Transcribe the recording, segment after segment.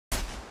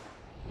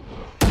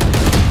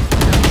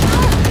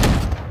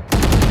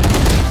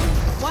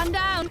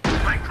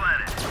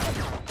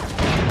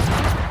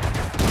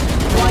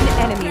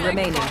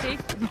remaining.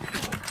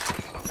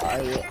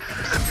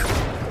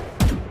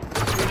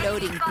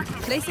 Reloading.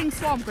 Placing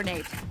swarm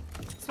grenade.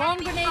 Swarm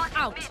grenade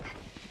out.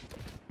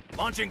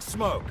 Launching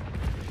smoke.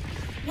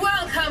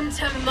 Welcome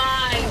to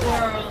my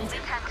world.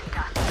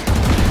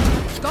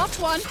 Got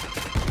one.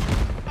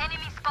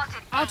 Enemy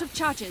spotted. Out of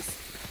charges.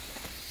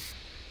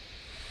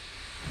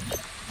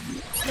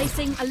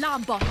 Placing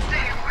alarm bot.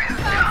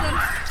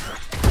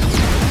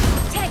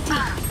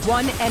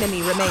 One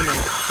enemy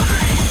remaining.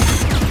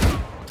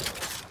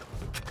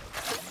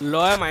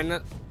 Low है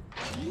minus.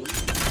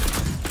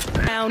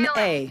 Down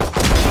A.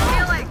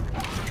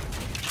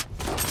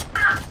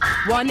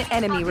 One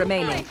enemy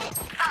remaining.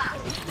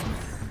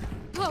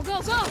 Go,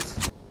 go, go!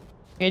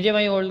 KJ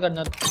भाई hold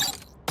करना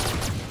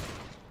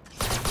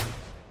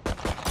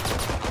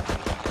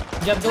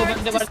जब दो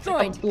बंदे बस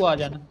तू आ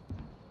जाना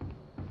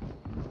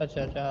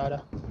अच्छा अच्छा आ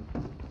रहा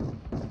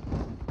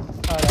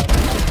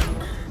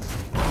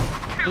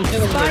दूसरे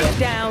को Spike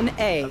down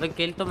A. अबे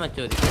किल तो मत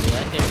चोरी कर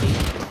यार जल्दी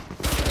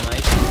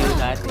हमारी किल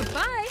काट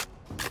Goodbye.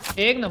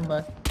 एक नंबर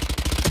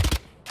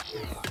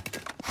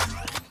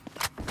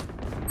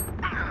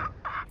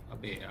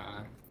अबे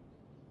यार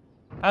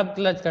अब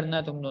क्लच करना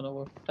है तुम दोनों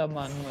को तब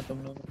मानूंगा तुम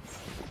लोगों को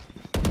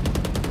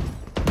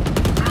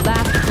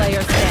Last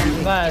player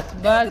standing. बस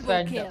बस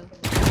pant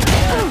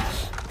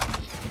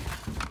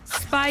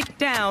Spike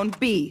down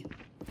B.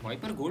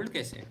 Wiper gold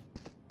कैसे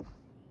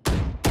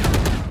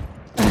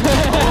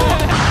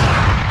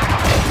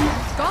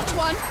Got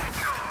one.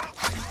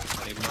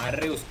 अरे मार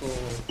रहे उसको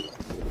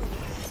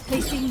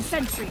Placing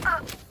sentry.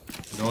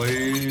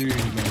 नहीं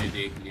मैंने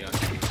देख लिया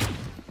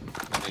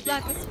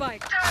Like a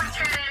spike. Don't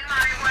get in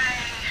my way.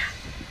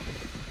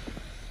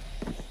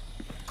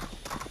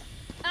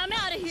 I'm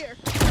out of here.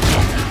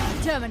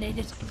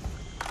 Terminated.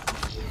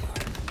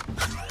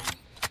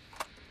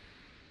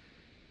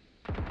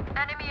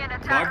 Enemy in भाग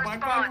attack भाग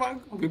भाग spawn. भाग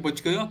अभी बच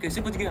गया कैसे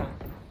बच गया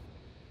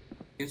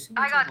कैसे I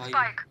बचा got भाई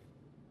spike.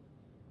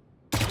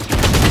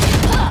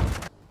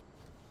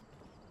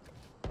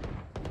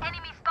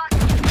 Enemy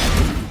spotted.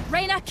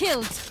 Reyna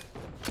killed.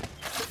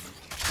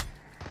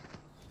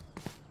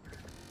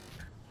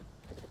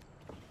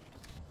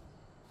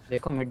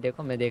 देखो मिड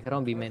देखो मैं देख रहा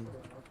हूँ बी में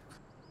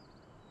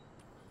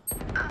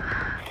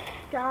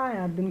क्या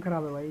यार दिन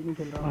खराब है भाई नहीं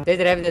चल रहा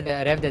तेज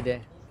रेव दे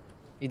दे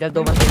इधर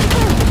दो बंदे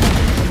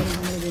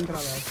दिन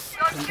खराब है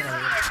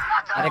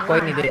अरे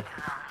कोई नहीं दे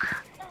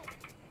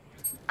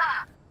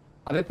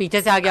अबे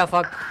पीछे से आ गया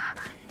fuck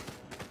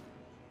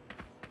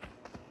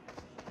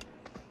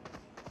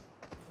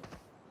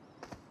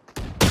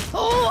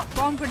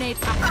Bomb grenade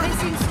out.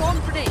 Placing swarm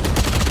grenade.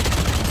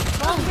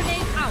 Bomb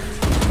grenade out.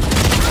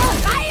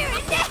 Fire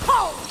in the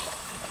hole.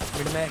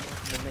 Mid में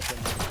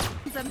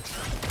चल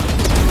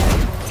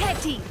Tag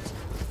team.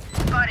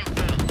 Spotted A.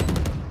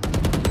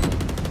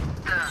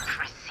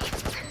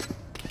 Resist.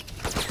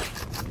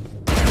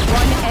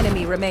 One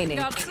enemy remaining.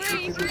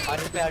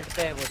 अरे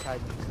पे वो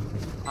शायद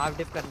हाफ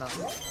डिप करना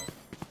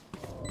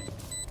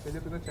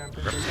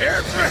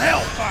Prepare for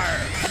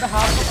hellfire. अबे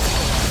हाफ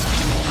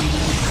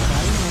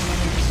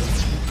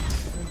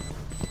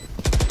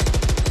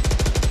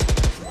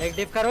एक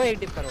डिप करो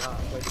हाँ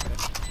कोई दिक्कत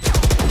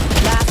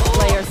Last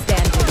player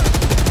standing.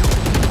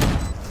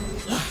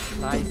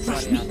 नाइस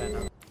वाले याद है ना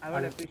आई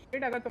वुड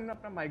अप्रिशिएट अगर तुमने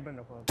अपना माइक बंद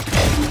रखो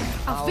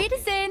Auf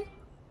Wiedersehen.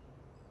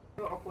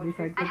 पूरी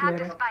साइड पे I have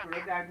player the spike.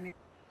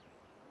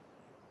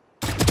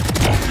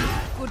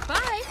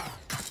 Goodbye.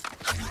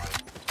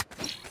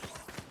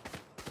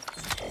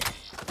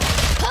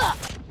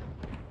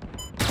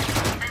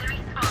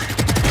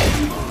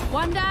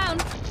 One down.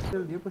 है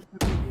ये कुछ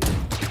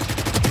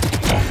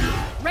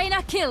Reyna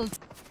killed.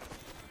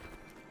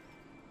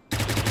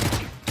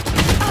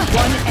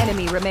 One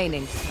enemy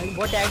remaining.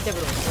 वो टैग दे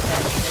bro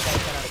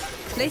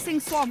Placing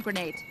swarm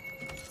grenade.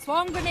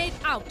 Swarm grenade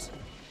out.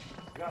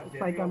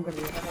 Spike काम कर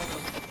रही है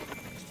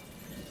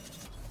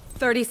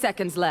 30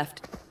 seconds left.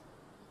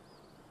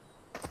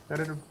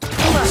 नाइस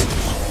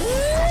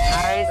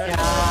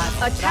यार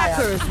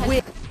Attackers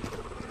win.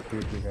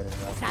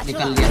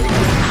 निकल गया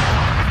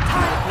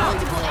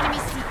Multiple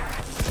enemies.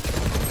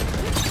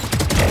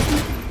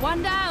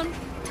 One down.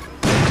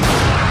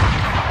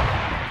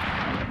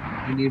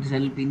 he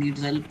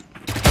needs help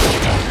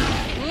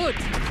Good.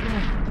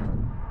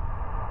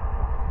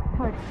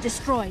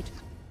 Destroyed.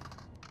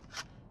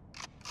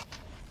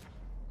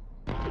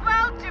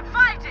 Well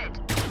divided.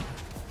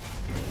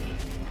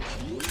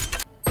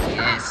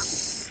 yes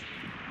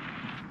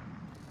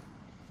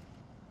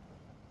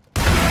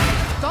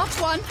Got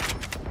one.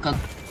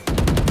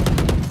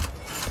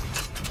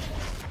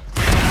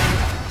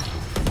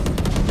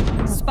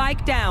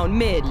 Spike down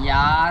mid.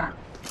 यार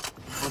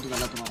बहुत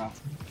गलत तुम्हारा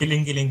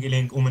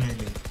किलिंग ओमन है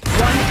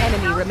One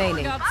enemy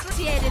remaining.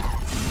 Associated.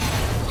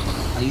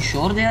 are you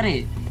sure they are a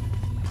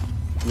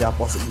या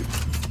पॉसिबली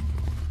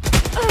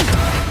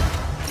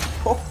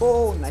हो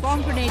nice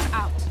Bomb grenade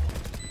out.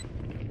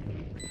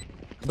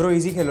 Bro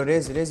easy खेलो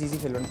raise easy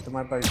खेलो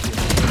तुम्हारे पास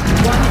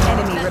One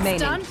enemy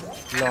remaining. Done.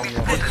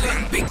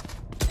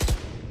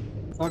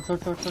 Long shot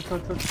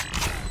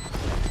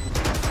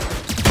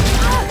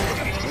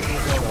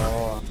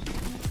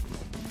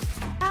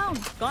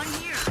Gone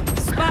here.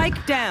 Spike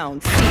down.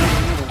 C.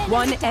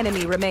 One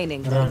enemy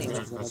remaining. Out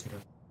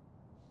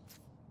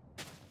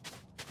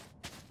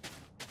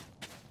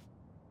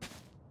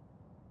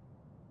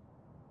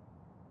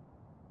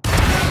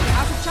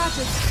of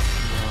charges.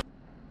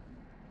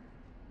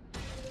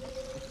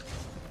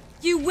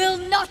 You will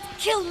not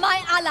kill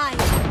my ally.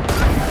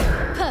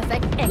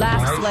 Perfect.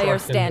 Last player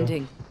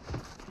standing.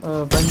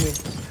 बन गई.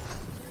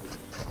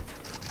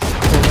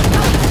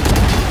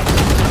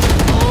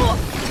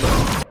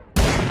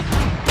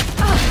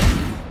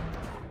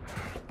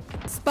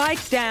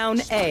 Spike down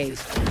A.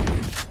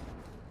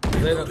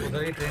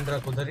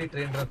 उधर ही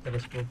train रख कर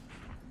इसको.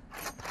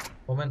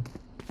 ओमन.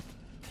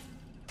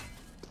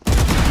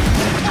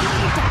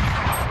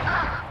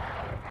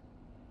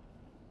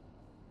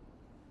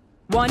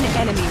 One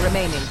enemy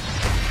remaining.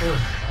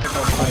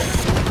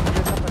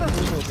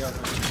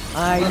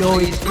 I know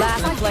it.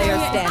 Last player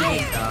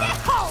standing.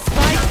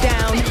 Spike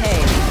down A.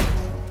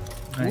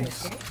 Nice.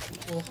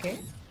 Okay.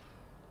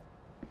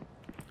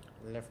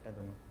 Left है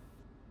दोनों.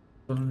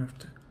 दोनों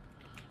left.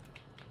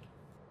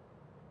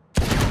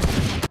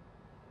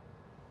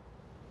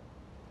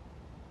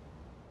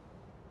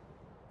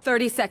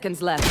 30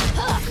 seconds left.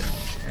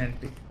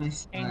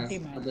 Anti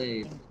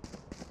man.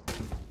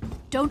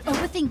 Don't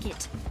overthink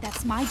it.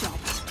 That's my job.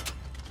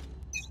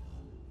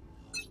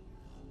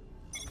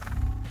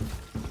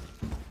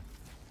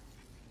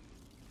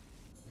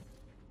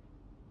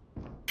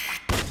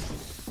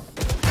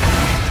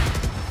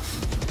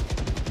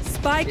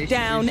 Spike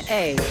down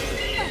A.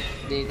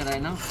 देख रहा है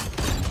ना.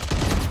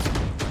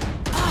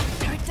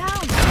 Throw it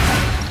down.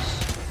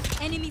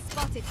 Enemy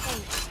spotted A.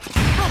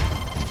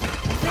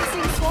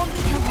 Placing swarm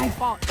kill my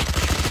bot.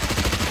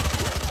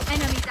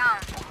 Enemy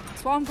down.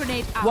 Swarm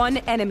grenade out. One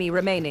enemy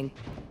remaining.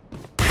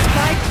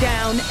 Spike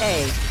down A.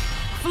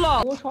 Flaw.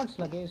 2 shots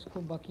लगे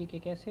इसको बाकी के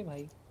कैसे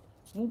भाई?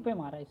 मुंह पे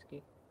मारा इसके.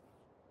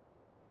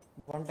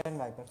 110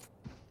 वाइपर.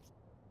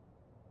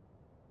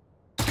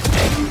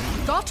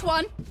 Got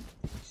one.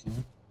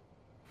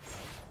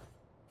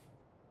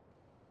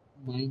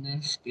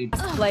 -8.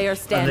 Player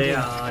अरे standing.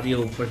 यार ये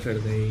ऊपर चढ़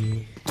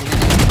गई.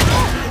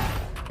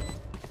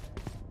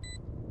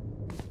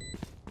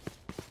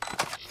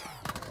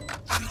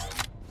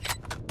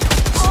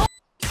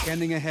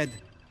 Scanning ahead.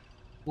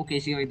 वो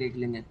कैसी हुई देख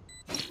लेंगे.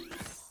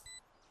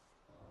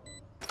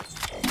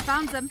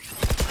 Found them.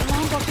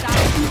 Alarm bot down.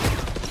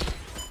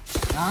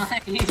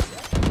 Nice.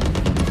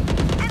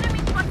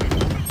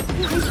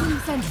 Placing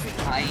sentry.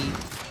 भाई.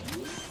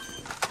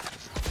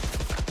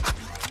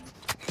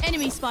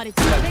 Enemy spotted.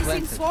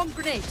 Placing swarm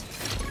grenade.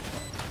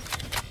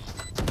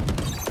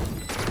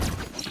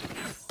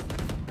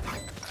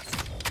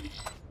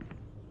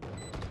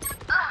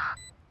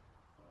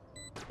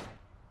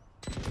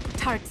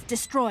 Turrets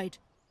destroyed.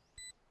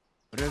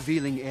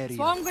 Revealing area.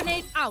 Swarm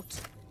grenade out.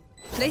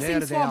 Placing There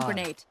they swarm are.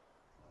 grenade.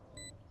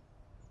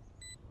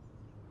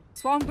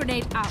 Swarm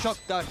grenade out. Shock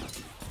dart.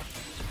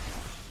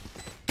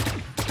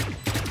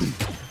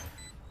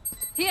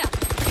 Here.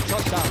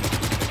 Shot down.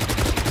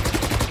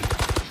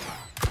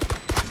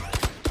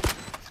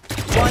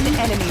 One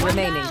enemy One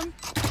remaining. down.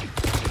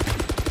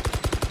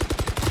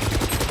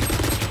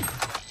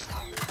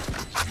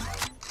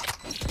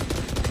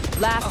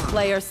 Last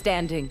player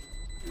standing.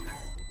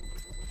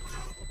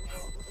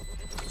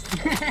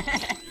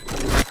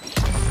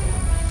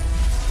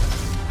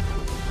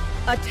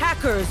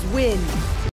 Attackers win.